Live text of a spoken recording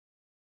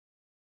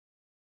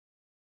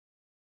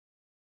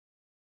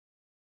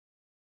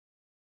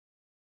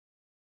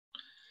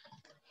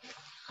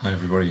Hi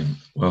everybody, and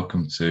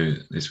welcome to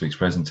this week's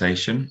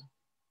presentation.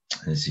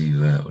 As you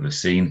will have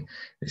seen,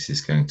 this is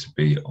going to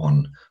be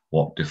on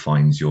what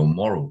defines your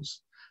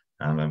morals.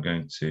 And I'm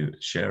going to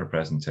share a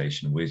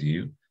presentation with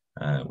you,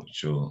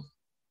 which will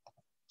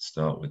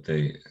start with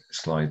the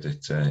slide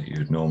that you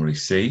would normally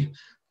see.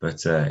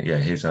 But yeah,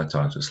 here's our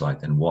title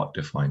slide then, what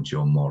defines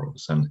your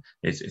morals? And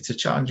it's a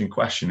challenging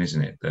question,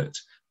 isn't it? That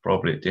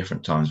probably at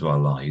different times of our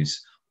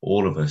lives,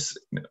 all of us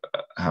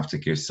have to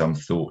give some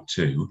thought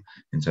to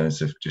in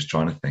terms of just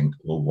trying to think,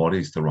 well, what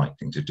is the right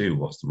thing to do?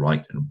 What's the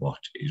right and what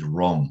is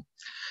wrong?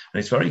 And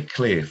it's very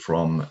clear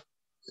from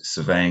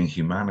surveying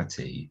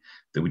humanity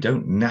that we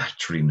don't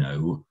naturally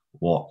know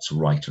what's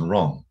right and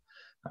wrong.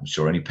 I'm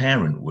sure any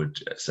parent would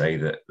say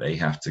that they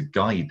have to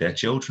guide their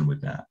children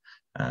with that.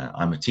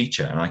 I'm a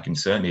teacher, and I can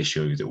certainly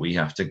assure you that we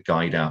have to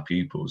guide our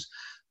pupils.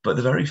 But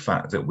the very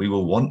fact that we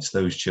were once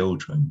those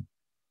children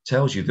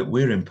tells you that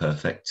we're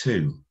imperfect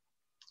too.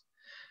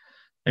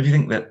 If you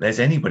think that there's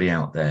anybody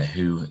out there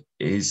who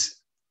is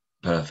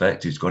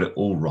perfect, who's got it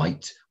all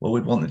right, well,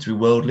 we'd want them to be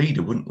world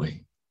leader, wouldn't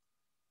we?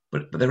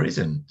 But there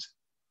isn't.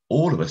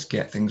 All of us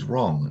get things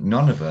wrong.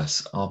 None of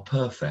us are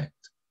perfect.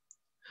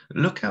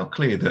 Look how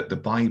clear that the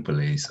Bible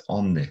is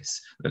on this.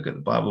 Look at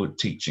the Bible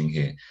teaching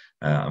here.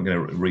 I'm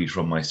going to read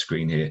from my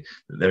screen here.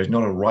 There is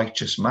not a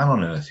righteous man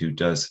on earth who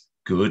does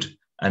good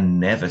and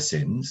never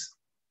sins.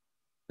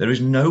 There is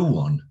no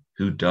one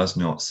who does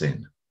not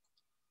sin.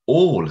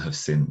 All have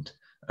sinned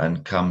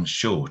and come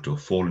short or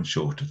fallen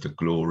short of the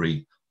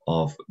glory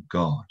of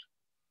God.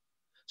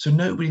 So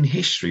nobody in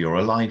history or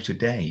alive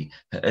today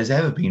has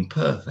ever been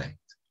perfect.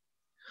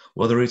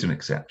 Well, there is an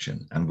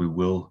exception, and we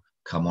will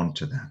come on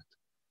to that.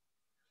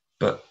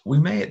 But we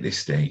may at this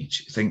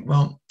stage think,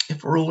 well,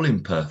 if we're all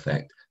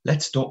imperfect,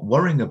 let's stop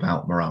worrying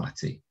about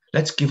morality.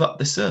 Let's give up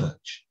the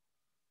search.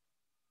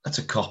 That's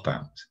a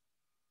cop-out.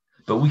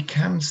 But we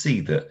can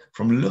see that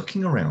from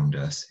looking around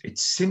us,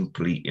 it's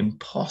simply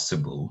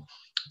impossible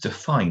to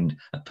find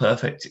a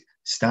perfect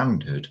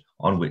standard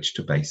on which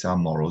to base our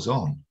morals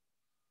on.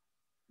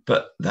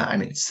 But that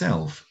in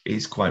itself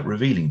is quite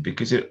revealing,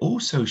 because it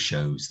also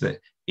shows that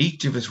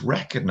each of us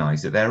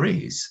recognize that there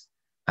is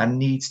and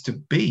needs to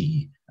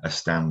be a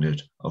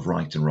standard of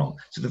right and wrong.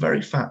 So the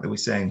very fact that we're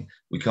saying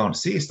we can't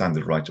see a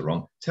standard of right or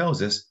wrong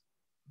tells us,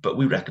 but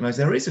we recognize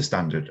there is a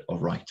standard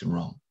of right and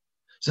wrong.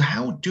 So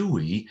how do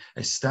we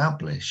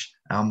establish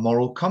our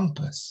moral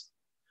compass?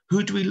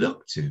 Who do we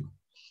look to?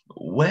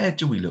 Where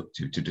do we look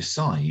to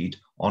decide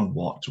on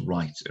what's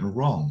right and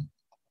wrong?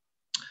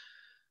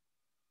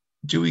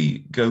 Do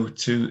we go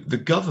to the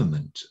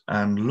government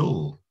and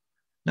law?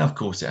 Now, of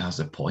course, it has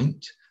a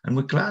point, and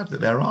we're glad that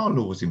there are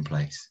laws in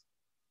place.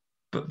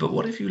 But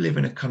what if you live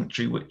in a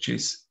country which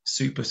is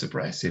super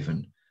suppressive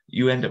and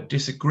you end up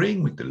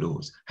disagreeing with the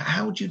laws?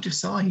 How do you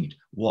decide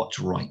what's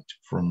right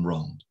from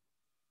wrong?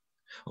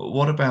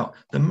 What about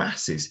the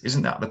masses?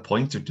 Isn't that the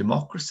point of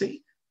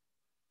democracy?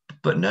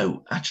 But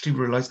no, actually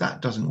realize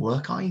that doesn't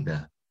work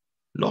either.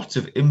 Lots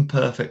of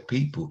imperfect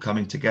people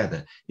coming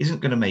together isn't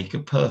going to make a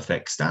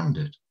perfect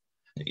standard.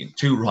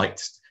 Two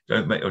rights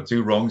don't make, or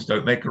two wrongs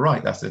don't make a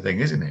right. That's the thing,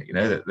 isn't it? You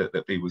know,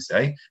 that people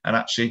say. And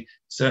actually,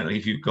 certainly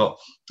if you've got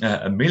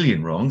a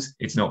million wrongs,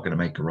 it's not going to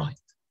make a right.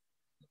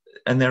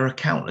 And there are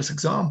countless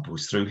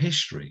examples through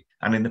history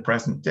and in the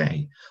present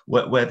day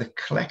where the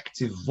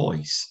collective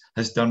voice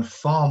has done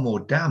far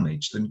more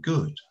damage than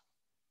good.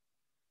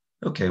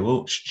 Okay,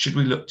 well, should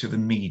we look to the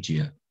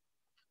media?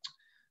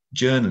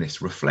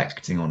 Journalists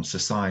reflecting on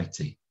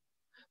society.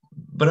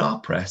 But our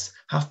press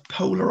have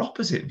polar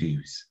opposite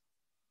views.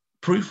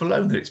 Proof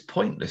alone that it's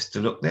pointless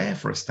to look there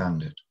for a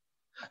standard.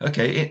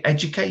 Okay, in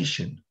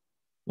education.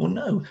 Well,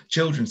 no,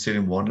 children sit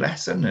in one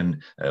lesson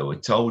and we're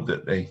told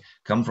that they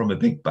come from a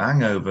big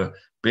bang over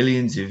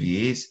billions of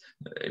years,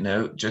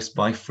 just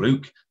by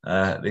fluke.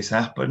 This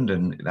happened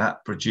and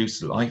that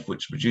produced life,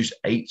 which produced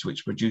apes,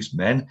 which produced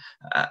men.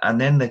 And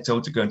then they're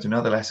told to go into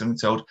another lesson and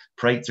told,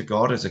 pray to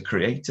God as a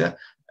creator.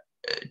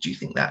 Do you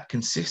think that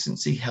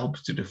consistency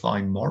helps to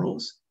define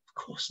morals? Of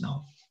course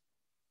not.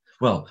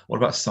 Well, what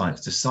about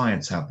science? Does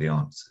science have the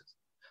answers?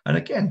 And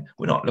again,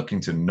 we're not looking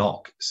to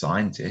knock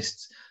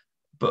scientists,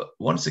 but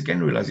once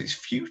again, realize it's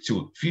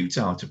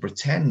futile to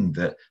pretend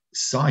that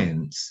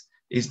science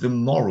is the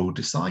moral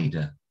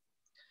decider.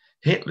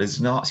 Hitler's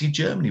Nazi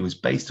Germany was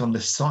based on the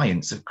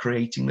science of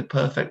creating the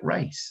perfect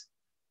race.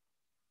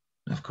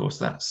 And of course,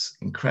 that's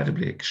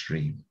incredibly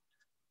extreme.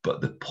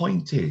 But the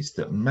point is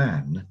that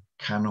man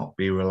cannot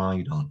be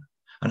relied on.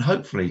 And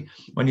hopefully,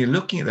 when you're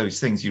looking at those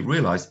things, you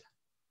realize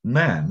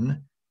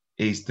man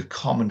is the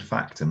common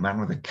factor, man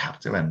with a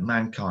capital M,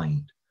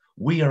 mankind.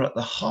 We are at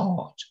the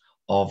heart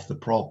of the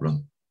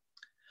problem.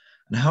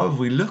 And however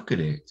we look at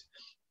it,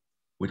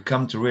 we'd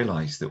come to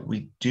realize that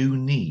we do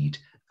need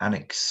an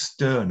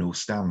external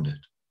standard,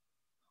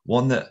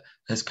 one that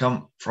has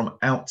come from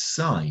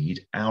outside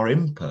our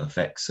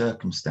imperfect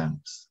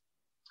circumstance.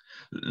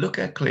 Look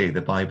how clear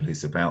the Bible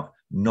is about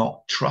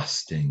not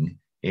trusting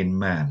in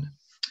man.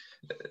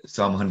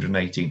 Psalm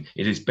 118,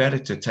 it is better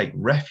to take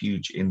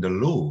refuge in the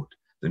Lord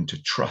than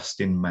to trust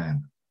in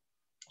man.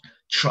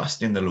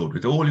 Trust in the Lord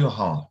with all your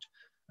heart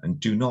and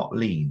do not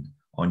lean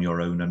on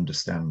your own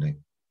understanding.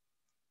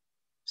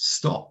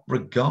 Stop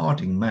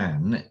regarding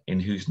man in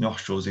whose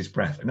nostrils is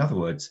breath. In other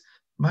words,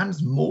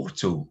 man's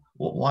mortal.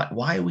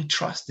 Why are we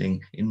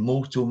trusting in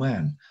mortal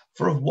man?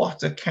 For of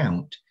what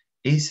account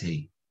is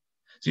he?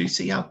 So you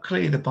see how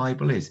clear the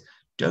Bible is.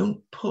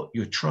 Don't put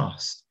your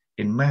trust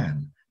in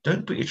man.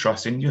 Don't put your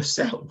trust in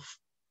yourself.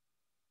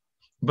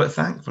 But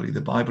thankfully,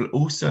 the Bible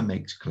also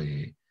makes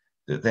clear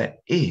that there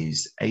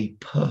is a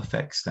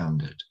perfect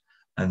standard,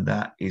 and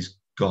that is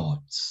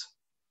God's.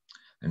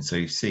 And so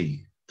you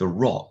see, the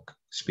rock,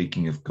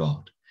 speaking of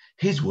God,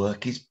 his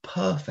work is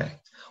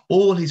perfect.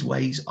 All his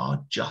ways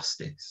are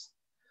justice.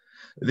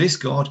 This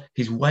God,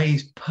 his way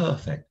is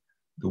perfect.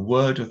 The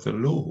word of the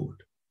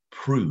Lord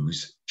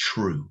proves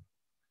true.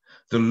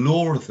 The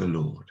law of the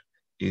Lord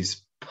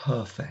is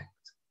perfect.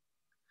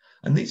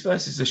 And these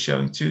verses are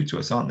showing too to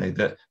us, aren't they,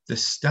 that the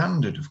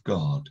standard of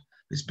God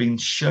has been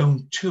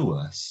shown to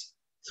us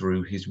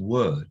through his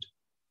word.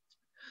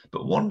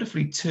 But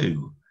wonderfully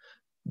too,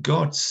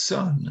 God's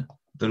Son,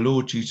 the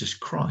Lord Jesus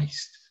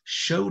Christ,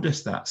 showed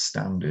us that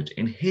standard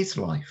in his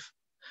life.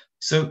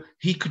 So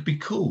he could be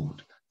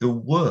called the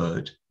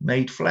Word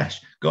made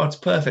flesh. God's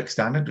perfect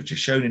standard, which is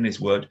shown in his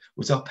word,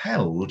 was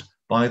upheld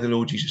by the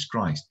Lord Jesus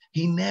Christ.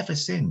 He never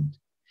sinned.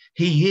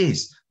 He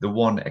is the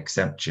one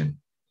exception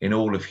in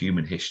all of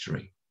human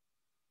history.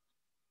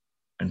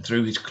 And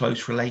through his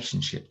close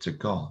relationship to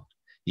God,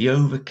 he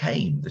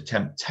overcame the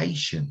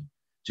temptation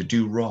to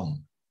do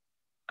wrong,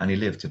 and he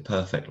lived a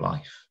perfect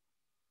life.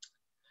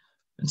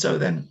 And so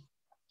then,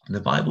 the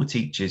Bible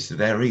teaches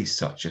there is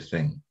such a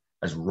thing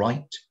as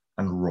right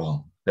and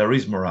wrong. There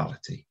is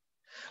morality.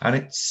 And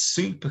it's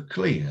super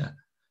clear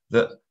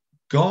that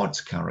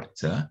God's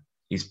character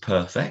is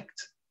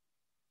perfect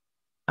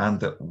and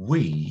that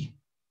we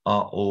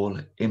are all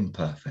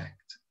imperfect.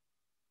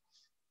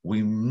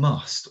 We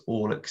must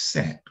all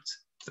accept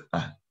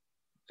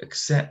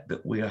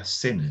that we are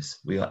sinners.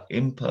 We are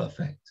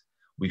imperfect.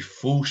 We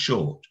fall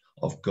short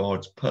of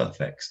God's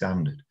perfect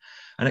standard.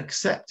 And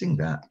accepting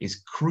that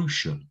is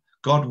crucial.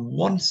 God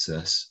wants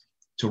us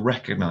to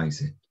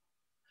recognize it.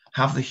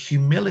 Have the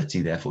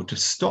humility, therefore, to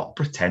stop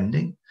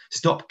pretending,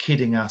 stop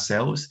kidding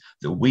ourselves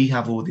that we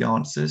have all the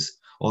answers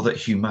or that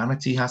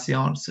humanity has the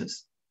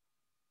answers,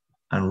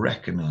 and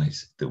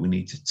recognize that we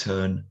need to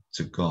turn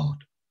to God.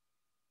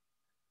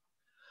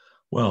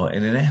 Well,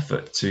 in an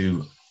effort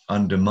to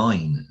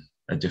undermine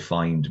a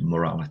defined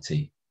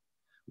morality,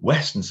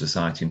 Western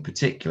society in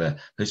particular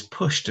has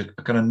pushed a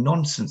kind of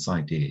nonsense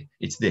idea.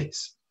 It's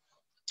this.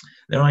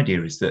 Their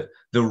idea is that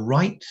the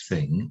right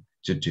thing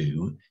to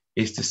do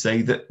is to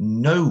say that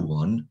no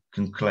one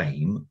can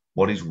claim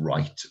what is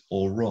right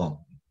or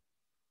wrong.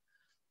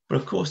 But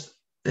of course,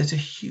 there's a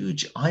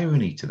huge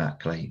irony to that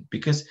claim,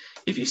 because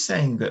if you're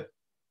saying that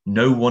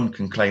no one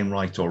can claim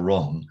right or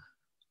wrong,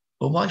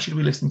 well, why should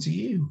we listen to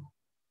you?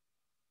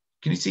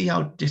 Can you see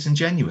how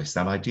disingenuous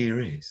that idea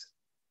is?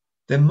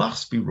 There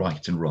must be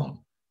right and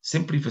wrong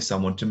simply for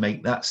someone to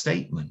make that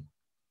statement.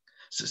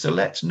 So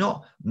let's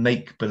not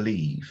make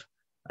believe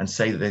and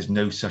say that there's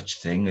no such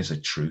thing as a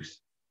truth.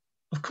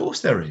 Of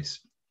course there is.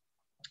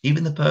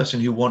 Even the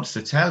person who wants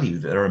to tell you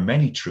that there are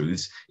many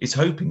truths is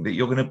hoping that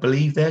you're going to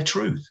believe their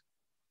truth.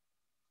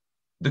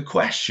 The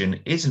question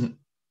isn't,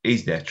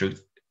 is there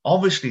truth?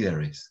 Obviously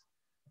there is.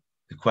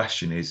 The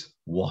question is,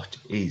 what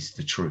is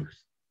the truth?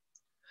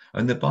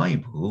 And the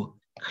Bible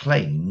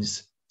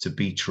claims to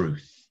be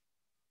truth.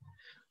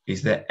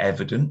 Is there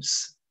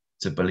evidence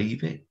to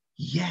believe it?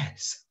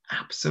 Yes,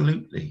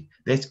 absolutely.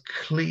 There's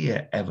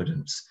clear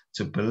evidence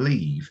to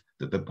believe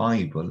that the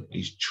Bible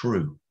is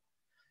true.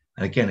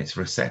 And again, it's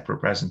for a separate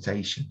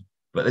presentation,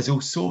 but there's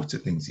all sorts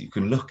of things that you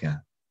can look at.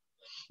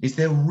 Is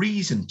there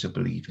reason to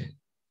believe it?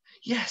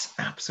 Yes,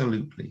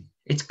 absolutely.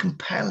 It's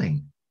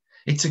compelling.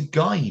 It's a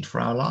guide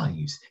for our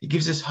lives. It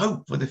gives us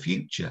hope for the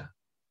future.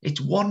 It's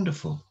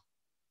wonderful.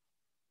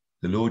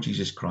 The Lord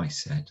Jesus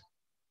Christ said,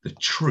 the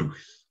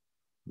truth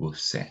will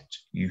set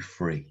you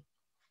free.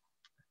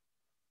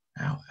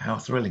 How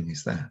thrilling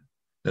is that?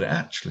 That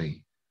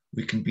actually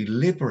we can be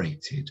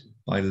liberated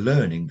by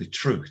learning the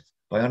truth,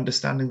 by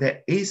understanding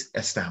there is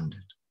a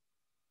standard.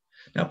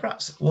 Now,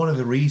 perhaps one of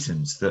the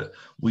reasons that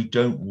we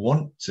don't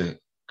want to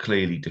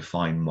clearly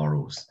define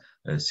morals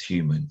as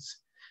humans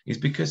is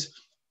because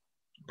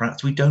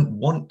perhaps we don't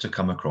want to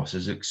come across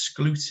as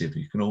exclusive.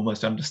 You can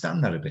almost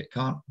understand that a bit,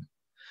 can't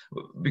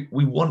we?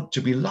 We want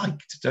to be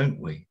liked, don't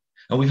we?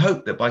 And we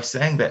hope that by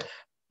saying that,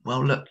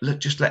 well, look,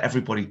 just let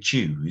everybody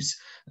choose.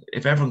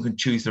 If everyone can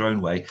choose their own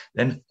way,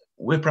 then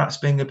we're perhaps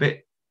being a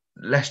bit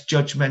less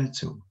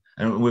judgmental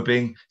and we're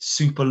being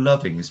super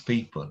loving as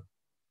people.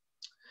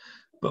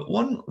 But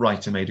one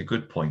writer made a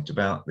good point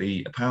about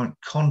the apparent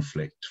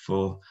conflict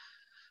for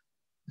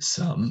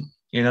some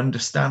in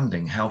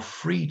understanding how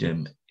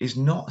freedom is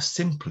not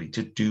simply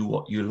to do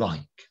what you like.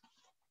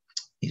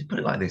 He put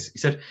it like this. He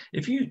said,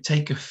 if you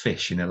take a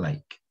fish in a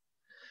lake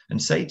and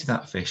say to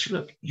that fish,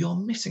 look, you're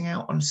missing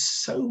out on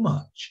so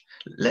much.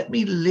 Let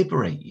me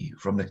liberate you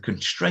from the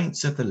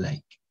constraints of the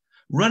lake.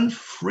 Run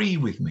free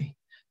with me.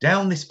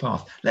 down this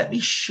path. Let me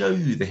show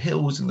you the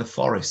hills and the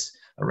forests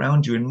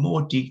around you in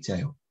more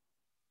detail.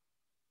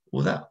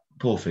 Well, that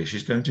poor fish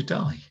is going to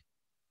die.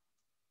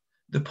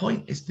 The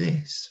point is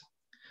this: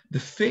 the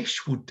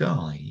fish will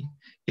die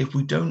if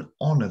we don't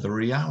honor the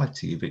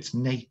reality of its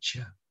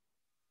nature.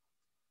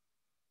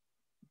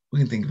 We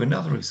can think of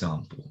another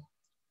example.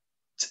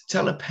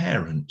 Tell a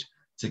parent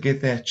to give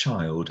their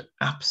child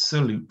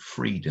absolute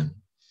freedom.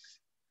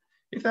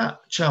 If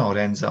that child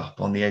ends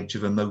up on the edge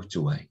of a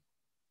motorway,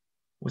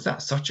 was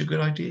that such a good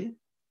idea?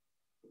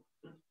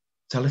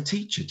 Tell a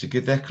teacher to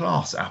give their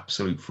class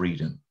absolute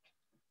freedom.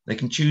 They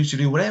can choose to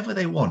do whatever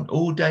they want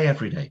all day,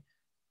 every day.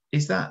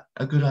 Is that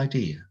a good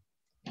idea?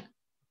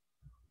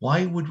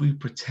 Why would we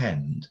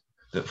pretend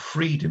that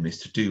freedom is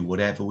to do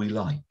whatever we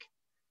like?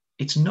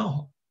 It's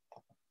not.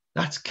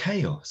 That's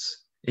chaos.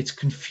 It's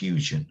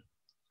confusion.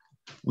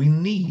 We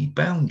need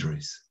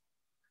boundaries.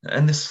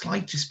 And the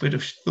slightest bit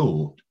of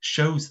thought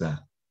shows that.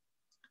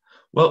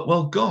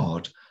 Well,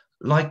 God,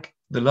 like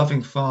the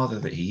loving Father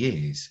that he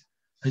is,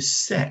 has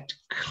set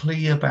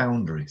clear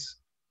boundaries.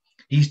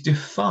 He's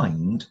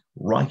defined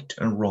right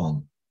and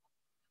wrong.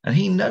 And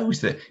he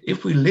knows that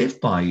if we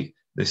live by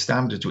the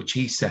standards which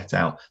he set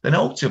out, then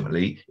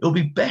ultimately it'll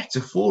be better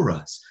for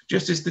us.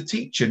 Just as the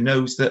teacher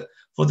knows that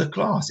for the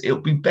class, it'll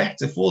be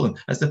better for them,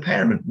 as the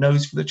parent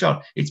knows for the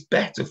child, it's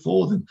better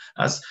for them,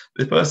 as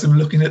the person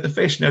looking at the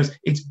fish knows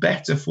it's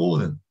better for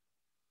them.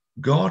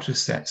 God has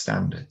set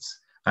standards,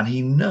 and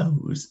he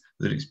knows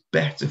that it's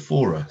better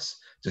for us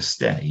to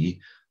stay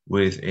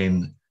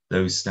within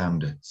those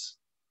standards.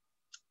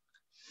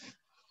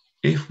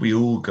 If we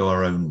all go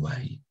our own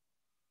way,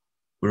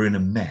 we're in a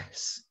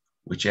mess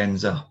which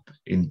ends up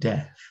in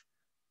death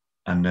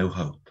and no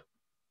hope.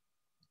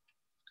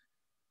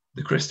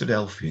 The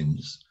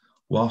Christadelphians,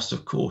 whilst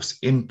of course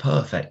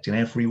imperfect in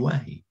every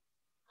way,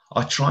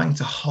 are trying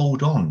to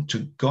hold on to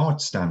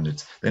God's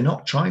standards. They're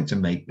not trying to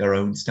make their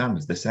own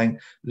standards. They're saying,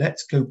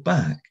 let's go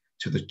back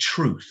to the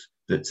truth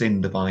that's in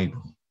the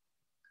Bible.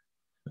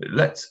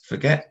 Let's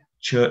forget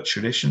church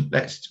tradition.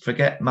 Let's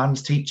forget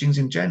man's teachings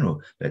in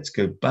general. Let's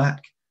go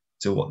back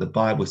to what the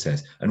Bible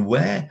says. And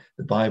where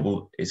the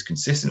Bible is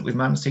consistent with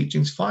man's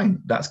teachings, fine,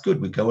 that's good,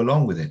 we go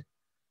along with it.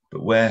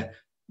 But where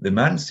the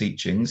man's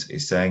teachings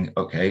is saying,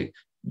 okay,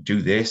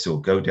 do this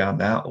or go down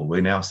that, or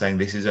we're now saying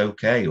this is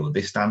okay, or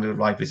this standard of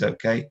life is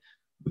okay,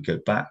 we go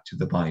back to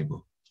the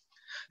Bible.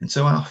 And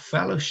so our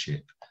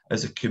fellowship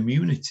as a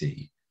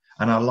community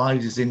and our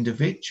lives as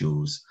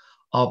individuals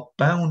are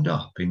bound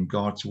up in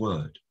God's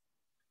word.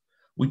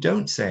 We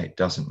don't say it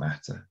doesn't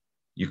matter.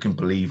 You can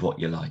believe what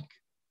you like,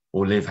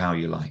 or live how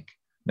you like,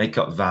 make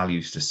up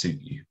values to suit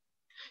you.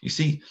 You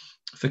see,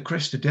 for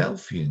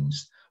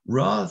Christadelphians,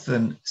 rather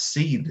than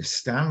see the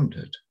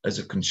standard as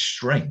a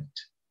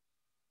constraint,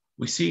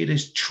 we see it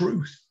as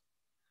truth,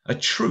 a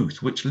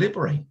truth which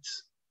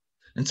liberates.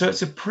 And so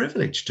it's a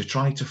privilege to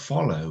try to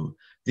follow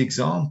the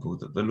example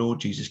that the Lord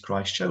Jesus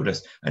Christ showed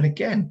us. And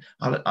again,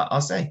 I'll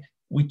say,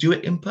 we do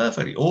it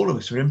imperfectly. All of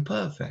us are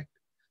imperfect,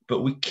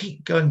 but we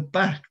keep going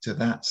back to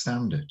that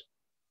standard.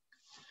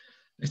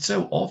 It's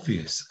so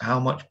obvious how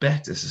much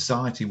better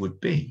society would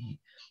be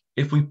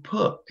if we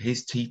put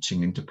his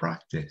teaching into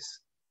practice.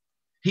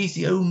 He's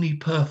the only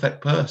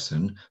perfect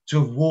person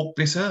to have walked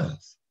this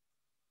earth.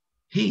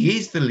 He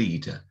is the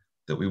leader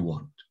that we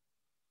want.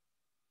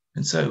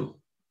 And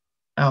so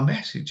our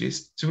message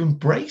is to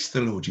embrace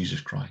the Lord Jesus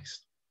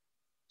Christ.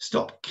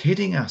 Stop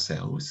kidding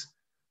ourselves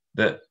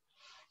that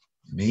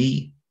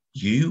me,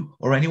 you,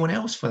 or anyone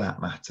else for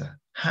that matter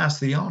has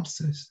the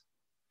answers.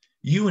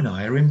 You and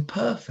I are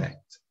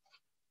imperfect.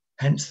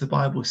 Hence, the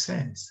Bible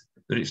says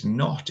that it's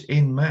not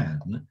in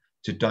man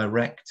to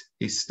direct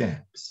his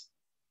steps.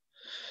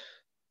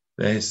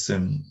 There's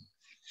some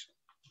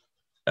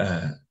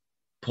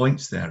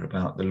points there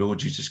about the Lord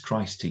Jesus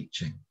Christ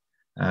teaching.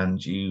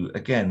 And you,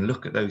 again,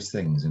 look at those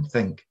things and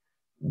think,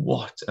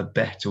 what a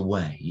better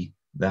way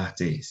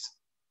that is.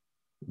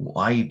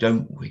 Why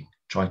don't we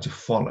try to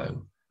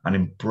follow and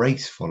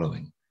embrace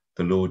following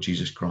the Lord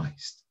Jesus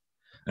Christ?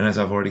 And as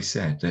I've already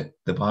said, that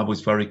the Bible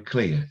is very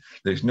clear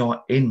that it's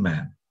not in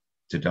man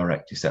to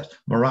direct his steps.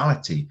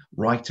 Morality,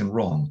 right and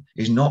wrong,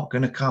 is not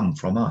going to come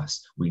from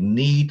us. We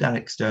need that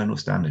external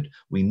standard.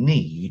 We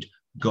need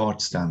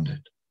God's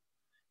standard.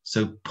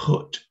 So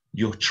put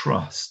your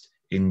trust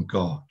in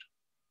God.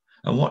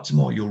 And what's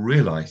more, you'll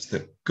realize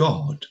that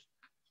God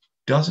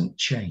doesn't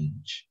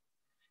change.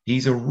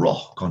 He's a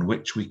rock on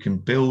which we can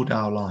build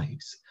our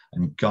lives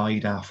and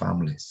guide our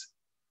families.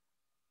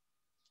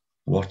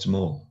 What's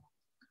more,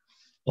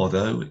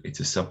 although it's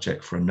a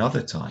subject for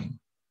another time,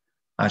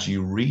 as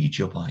you read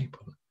your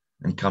Bible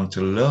and come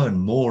to learn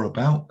more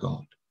about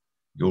God,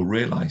 you'll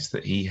realize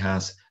that he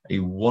has a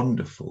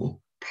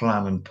wonderful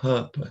plan and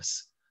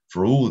purpose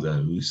for all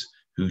those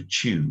who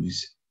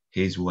choose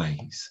his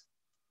ways.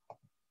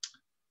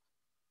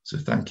 So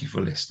thank you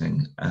for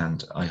listening,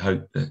 and I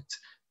hope that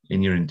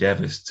in your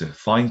endeavors to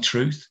find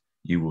truth,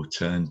 you will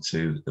turn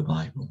to the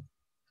Bible.